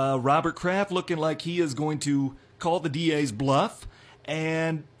 Robert Kraft looking like he is going to call the DA's bluff.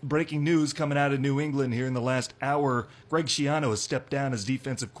 And breaking news coming out of New England here in the last hour, Greg Schiano has stepped down as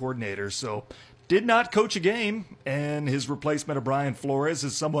defensive coordinator. So did not coach a game, and his replacement of Brian Flores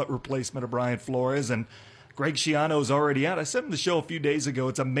is somewhat replacement of Brian Flores. And Greg Schiano is already out. I said in the show a few days ago,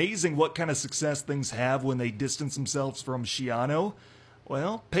 it's amazing what kind of success things have when they distance themselves from Schiano.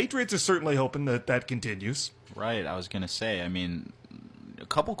 Well, Patriots are certainly hoping that that continues. Right, I was going to say, I mean, a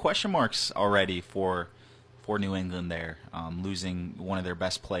couple question marks already for New England there, losing one of their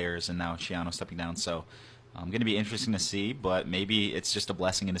best players and now Schiano stepping down. So going to be interesting to see, but maybe it's just a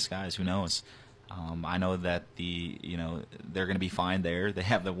blessing in disguise. Who knows? I know that they're going to be fine there. They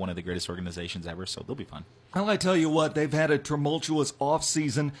have one of the greatest organizations ever, so they'll be fine. Well, I tell you what, they've had a tumultuous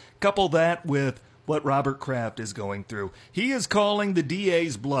offseason. Couple that with what Robert Kraft is going through. He is calling the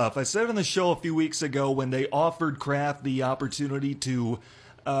DA's bluff. I said on the show a few weeks ago when they offered Kraft the opportunity to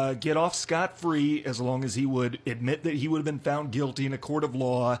get off scot-free as long as he would admit that he would have been found guilty in a court of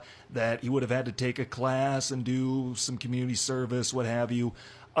law, that he would have had to take a class and do some community service, what have you.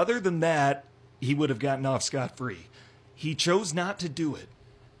 Other than that, he would have gotten off scot-free. He chose not to do it,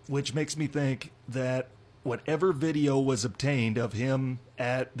 which makes me think that whatever video was obtained of him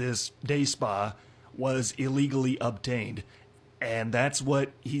at this day spa was illegally obtained. And that's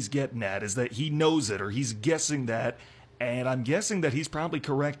what he's getting at, is that he knows it, or he's guessing that. And I'm guessing that he's probably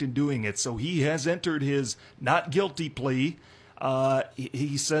correct in doing it. So he has entered his not guilty plea.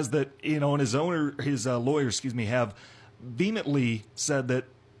 He says that, and his lawyer, have vehemently said that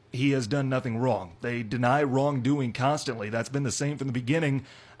he has done nothing wrong. They deny wrongdoing constantly. That's been the same from the beginning.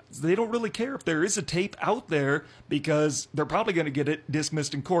 They don't really care if there is a tape out there because they're probably going to get it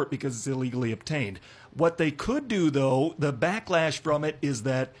dismissed in court because it's illegally obtained. What they could do, though, the backlash from it is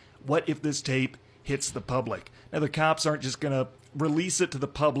that what if this tape hits the public? Now, the cops aren't just going to release it to the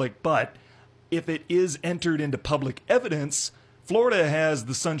public, but if it is entered into public evidence, Florida has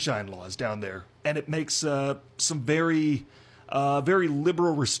the sunshine laws down there, and it makes some very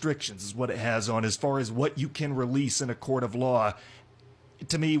liberal restrictions is what it has on as far as what you can release in a court of law.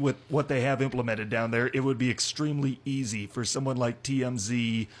 To me, with what they have implemented down there, it would be extremely easy for someone like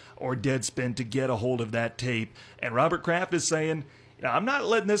TMZ or Deadspin to get a hold of that tape. And Robert Kraft is saying, I'm not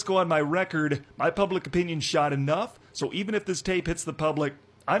letting this go on my record. My public opinion's shot enough, so even if this tape hits the public,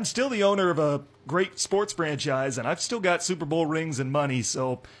 I'm still the owner of a great sports franchise, and I've still got Super Bowl rings and money,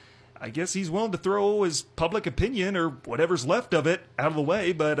 so I guess he's willing to throw his public opinion, or whatever's left of it, out of the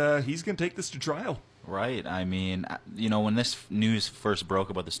way, but he's going to take this to trial. Right. I mean, when this news first broke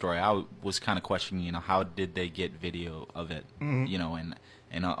about the story, I was kind of questioning, how did they get video of it? Mm-hmm.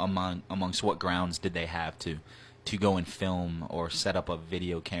 And amongst what grounds did they have to go and film or set up a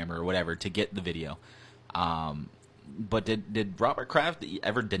video camera or whatever to get the video? But did Robert Kraft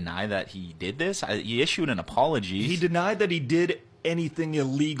ever deny that he did this? He issued an apology. He denied that he did anything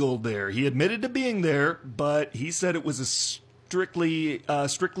illegal there. He admitted to being there, but he said it was a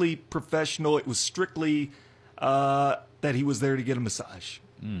strictly professional. It was strictly that he was there to get a massage.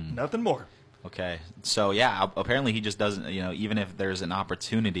 Nothing more. Okay. So, yeah, apparently he just doesn't, even if there's an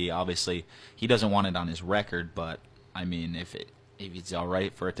opportunity, obviously he doesn't want it on his record. But, I mean, if it's all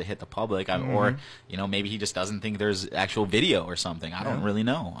right for it to hit the public, or, maybe he just doesn't think there's actual video or something. I don't really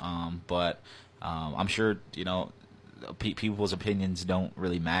know. But I'm sure, people's opinions don't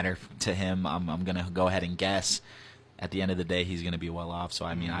really matter to him. I'm going to go ahead and guess at the end of the day he's going to be well off. So,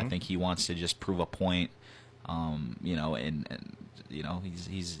 I mean, I think he wants to just prove a point, and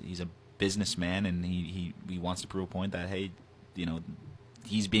he's a businessman, and he wants to prove a point that, hey,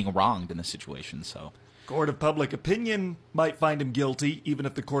 he's being wronged in this situation. So, court of public opinion might find him guilty, even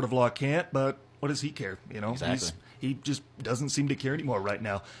if the court of law can't. But what does he care? Exactly. He just doesn't seem to care anymore right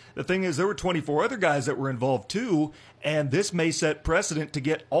now. The thing is, there were 24 other guys that were involved too, and this may set precedent to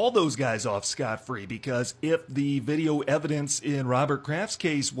get all those guys off scot-free, because if the video evidence in Robert Kraft's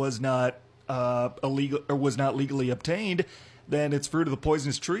case was not illegal or was not legally obtained, then it's fruit of the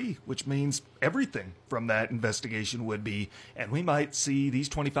poisonous tree, which means everything from that investigation would be, and we might see these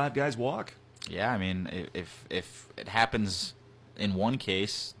 25 guys walk. Yeah, I mean, if it happens in one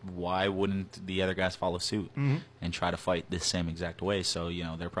case, why wouldn't the other guys follow suit and try to fight this same exact way? So,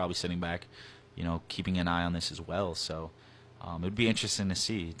 they're probably sitting back, keeping an eye on this as well. So it would be interesting to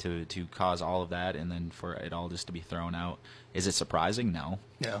see, to cause all of that and then for it all just to be thrown out. Is it surprising? No.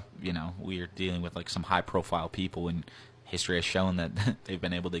 Yeah. We are dealing with like some high-profile people, and history has shown that they've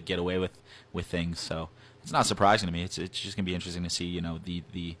been able to get away with things. So it's not surprising to me. It's just going to be interesting to see,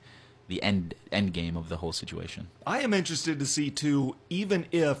 the end game of the whole situation. I am interested to see, too, even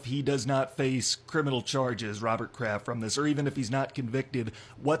if he does not face criminal charges, Robert Kraft, from this, or even if he's not convicted,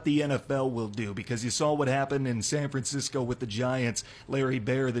 what the NFL will do. Because you saw what happened in San Francisco with the Giants. Larry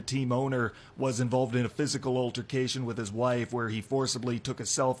Baer, the team owner, was involved in a physical altercation with his wife where he forcibly took a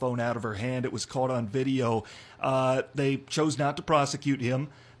cell phone out of her hand. It was caught on video. They chose not to prosecute him,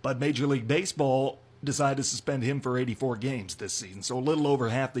 but Major League Baseball decided to suspend him for 84 games this season, so a little over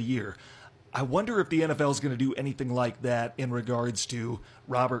half the year. I wonder if the NFL is going to do anything like that in regards to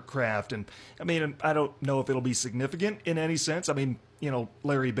Robert Kraft. And, I mean, I don't know if it'll be significant in any sense. I mean,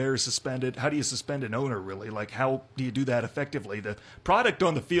 Larry Baer is suspended. How do you suspend an owner, really? Like, how do you do that effectively? The product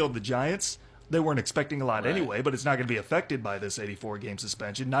on the field, the Giants, they weren't expecting a lot anyway, but it's not going to be affected by this 84-game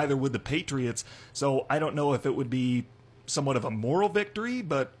suspension. Neither would the Patriots. So I don't know if it would be somewhat of a moral victory,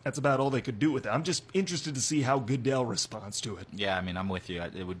 but that's about all they could do with it. I'm just interested to see how Goodell responds to it. Yeah, I mean, I'm with you.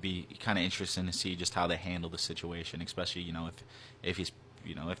 It would be kind of interesting to see just how they handle the situation, especially, if he's,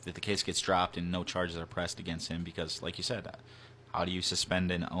 if the case gets dropped and no charges are pressed against him, because, like you said, how do you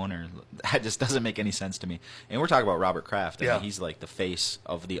suspend an owner? That just doesn't make any sense to me. And we're talking about Robert Kraft. I mean, he's like the face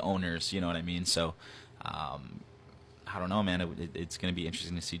of the owners, you know what I mean? So, I don't know, man. It's going to be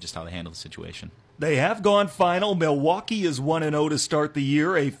interesting to see just how they handle the situation. They have gone final. Milwaukee is 1-0 to start the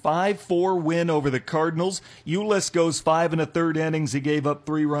year, a 5-4 win over the Cardinals. Ulis goes 5 1/3 innings. He gave up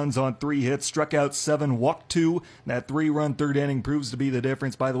 3 runs on 3 hits, struck out 7, walked 2. That 3-run third inning proves to be the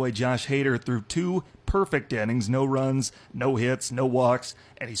difference. By the way, Josh Hader threw 2 perfect innings, no runs, no hits, no walks,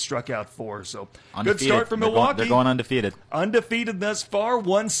 and he struck out 4. So undefeated. Good start for Milwaukee. They're going undefeated. Undefeated thus far,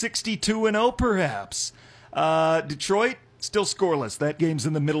 162-0 perhaps. Detroit, still scoreless. That game's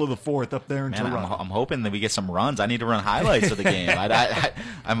in the middle of the 4th up there in Toronto. I'm hoping that we get some runs. I need to run highlights of the game.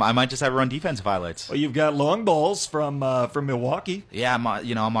 I might just have run defensive highlights. Well, you've got long balls from Milwaukee. Yeah, I'm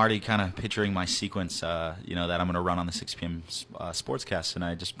already kind of picturing my sequence. That I'm going to run on the 6 p.m. Sportscast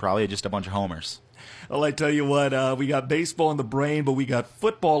tonight. Probably just a bunch of homers. Well, I tell you what, we got baseball in the brain, but we got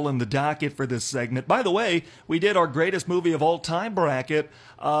football in the docket for this segment. By the way, we did our greatest movie of all time bracket.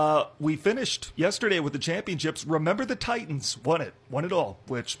 We finished yesterday with the championships. Remember the Titans won it all,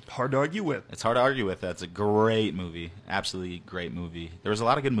 which hard to argue with. It's hard to argue with. That's a great movie, absolutely great movie. There was a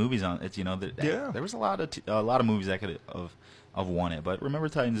lot of good movies on it. There was a lot of movies that could have won it, but Remember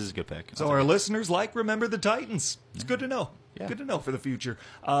the Titans is a good pick. So our listeners Remember the Titans. It's good to know. Yeah. Good to know for the future.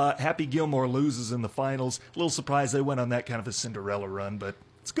 Happy Gilmore loses in the finals. A little surprised they went on that kind of a Cinderella run, but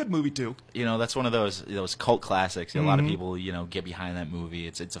it's a good movie too. That's one of those cult classics. A lot of people get behind that movie.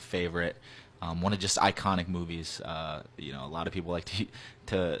 It's a favorite. One of just iconic movies. A lot of people like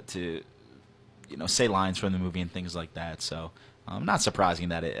to say lines from the movie and things like that. So. Not surprising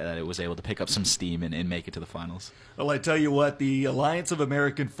that it was able to pick up some steam and make it to the finals. Well, I tell you what, the Alliance of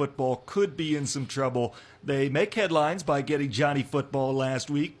American Football could be in some trouble. They make headlines by getting Johnny Football last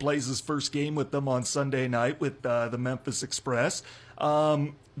week, plays his first game with them on Sunday night with the Memphis Express.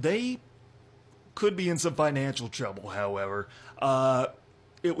 They could be in some financial trouble, however.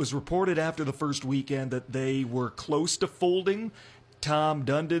 It was reported after the first weekend that they were close to folding. Tom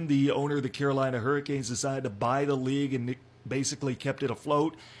Dundon, the owner of the Carolina Hurricanes, decided to buy the league and basically kept it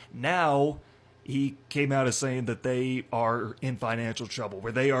afloat. Now he came out as saying that they are in financial trouble,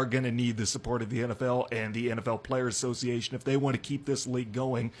 where they are going to need the support of the NFL and the NFL Players Association if they want to keep this league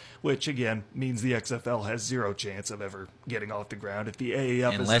going, which again means the XFL has zero chance of ever getting off the ground if the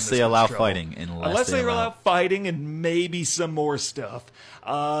AAF unless they allow fighting. Unless they allow fighting and maybe some more stuff.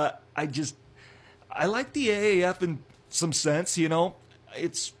 I like the AAF in some sense.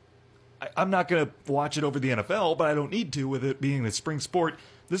 I'm not going to watch it over the NFL, but I don't need to with it being the spring sport.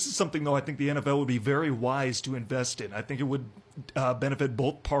 This is something, though, I think the NFL would be very wise to invest in. I think it would benefit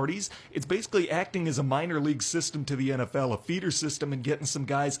both parties. It's basically acting as a minor league system to the NFL, a feeder system, and getting some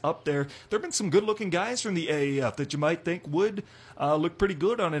guys up there. There have been some good-looking guys from the AAF that you might think would look pretty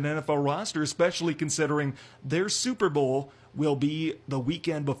good on an NFL roster, especially considering their Super Bowl will be the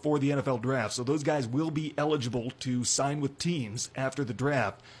weekend before the NFL draft. So those guys will be eligible to sign with teams after the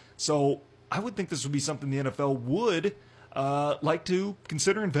draft. So I would think this would be something the NFL would like to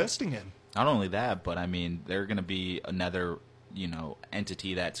consider investing in. Not only that, but I mean, they're going to be another,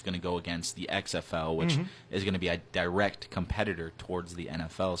 entity that's going to go against the XFL, which is going to be a direct competitor towards the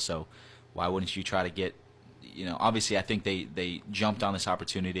NFL. So why wouldn't you try to get, obviously I think they jumped on this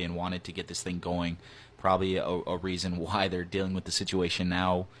opportunity and wanted to get this thing going. Probably a reason why they're dealing with the situation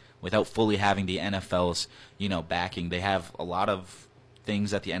now without fully having the NFL's, backing. They have a lot of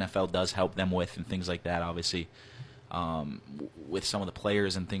things that the NFL does help them with and things like that, obviously. With some of the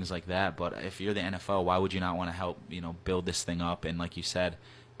players and things like that. But if you're the NFL, why would you not want to help, build this thing up and, like you said,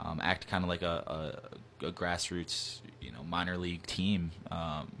 act kind of like a grassroots, minor league team,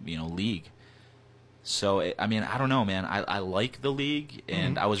 league. So, I don't know, man. I like the league,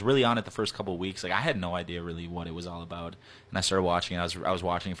 and I was really on it the first couple of weeks. Like, I had no idea really what it was all about, and I started watching it. I was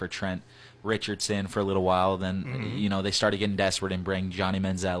watching it for Trent Richardson for a little while. Then, they started getting desperate and bring Johnny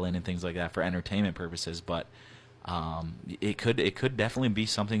Manziel in and things like that for entertainment purposes. But it could definitely be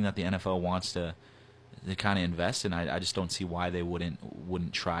something that the NFL wants to kind of invest in. I just don't see why they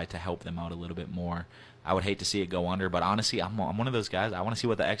wouldn't try to help them out a little bit more. I would hate to see it go under, but honestly, I'm one of those guys. I want to see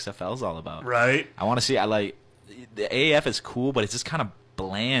what the XFL is all about. Right. I want to see. The AAF is cool, but it's just kind of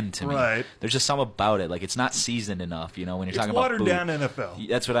bland to me. Right. There's just something about it. Like, it's not seasoned enough. When you're talking about watered down NFL.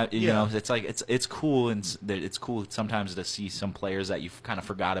 That's what it's like. It's cool, and it's cool sometimes to see some players that you kind of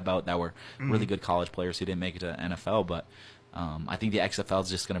forgot about that were really good college players who didn't make it to NFL, but. I think the XFL is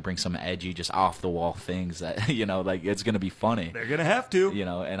just going to bring some edgy, just off-the-wall things that, like, it's going to be funny. They're going to have to.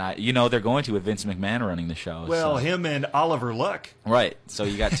 And they're going to with Vince McMahon running the show. Well, so. Him and Oliver Luck. Right. So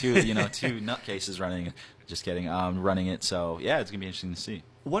you got two nutcases running it. Just kidding. Running it. So, yeah, it's going to be interesting to see.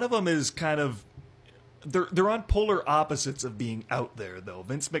 One of them is kind of they're on polar opposites of being out there, though.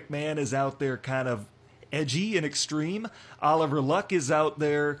 Vince McMahon is out there kind of edgy and extreme. Oliver Luck is out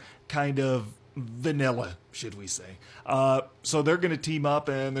there kind of vanilla, should we say. So they're going to team up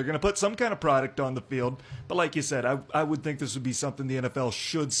and they're going to put some kind of product on the field. But like you said, I would think this would be something the NFL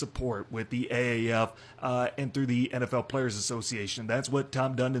should support with the AAF and through the NFL Players Association. That's what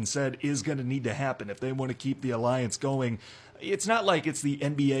Tom Dundon said is going to need to happen if they want to keep the alliance going. It's not like it's the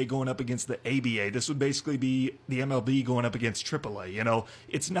NBA going up against the ABA. This would basically be the MLB going up against AAA.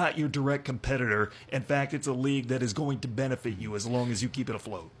 It's not your direct competitor. In fact, it's a league that is going to benefit you as long as you keep it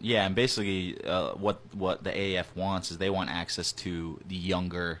afloat. Yeah, and basically what the AAF wants is they want access to the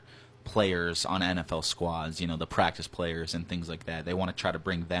younger players on NFL squads, the practice players and things like that. They want to try to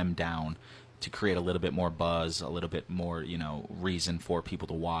bring them down to create a little bit more buzz, a little bit more, reason for people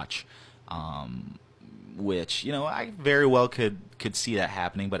to watch. Which, I very well could see that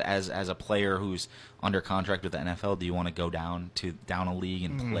happening. But as a player who's under contract with the NFL, do you want to go down a league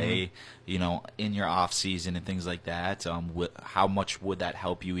and play, in your off season and things like that? How much would that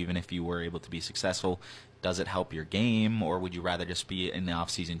help you, even if you were able to be successful? Does it help your game, or would you rather just be in the off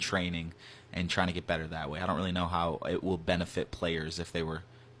season training and trying to get better that way? I don't really know how it will benefit players if they were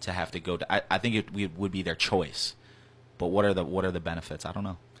to have to go. I think it would be their choice, but what are the benefits? I don't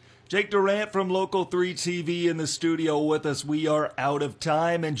know. Jake Durant from Local 3 TV in the studio with us. We are out of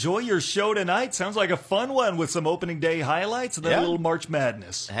time. Enjoy your show tonight. Sounds like a fun one with some opening day highlights and then a little March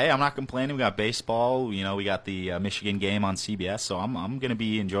Madness. Hey, I'm not complaining. We got baseball. We got the Michigan game on CBS, so I'm going to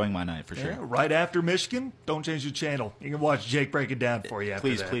be enjoying my night for sure. Yeah, right after Michigan, don't change the channel. You can watch Jake break it down for you after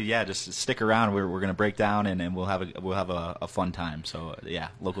that. Please, yeah, just stick around. We're going to break down and we'll have a fun time. So yeah,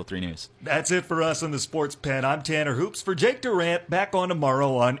 Local 3 News. That's it for us on the Sports Pen. I'm Tanner Hoops for Jake Durant. Back on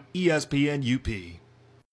tomorrow on ESPN UP.